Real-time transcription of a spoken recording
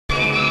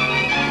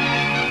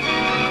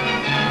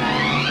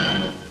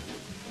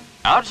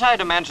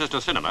Outside a Manchester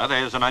cinema,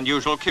 there's an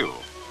unusual queue.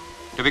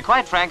 To be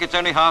quite frank, it's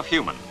only half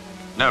human.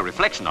 No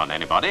reflection on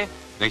anybody.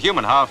 The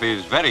human half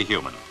is very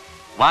human.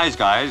 Wise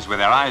guys with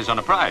their eyes on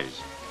a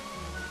prize.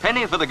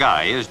 Penny for the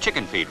guy is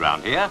chicken feed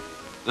round here.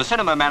 The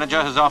cinema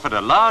manager has offered a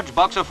large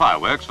box of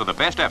fireworks for the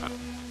best effort.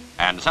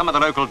 And some of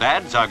the local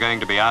dads are going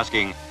to be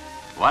asking,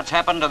 what's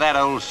happened to that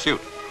old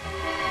suit?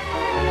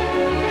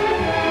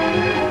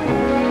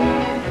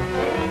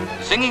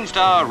 Singing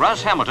star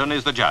Russ Hamilton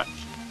is the judge.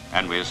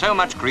 And with so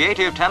much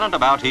creative talent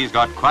about, he's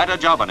got quite a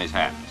job on his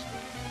hands.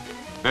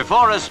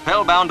 Before a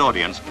spellbound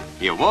audience,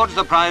 he awards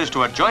the prize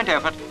to a joint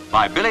effort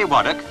by Billy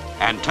Waddock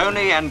and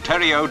Tony and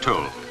Terry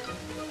O'Toole.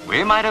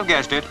 We might have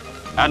guessed it,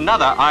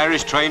 another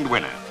Irish-trained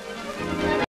winner.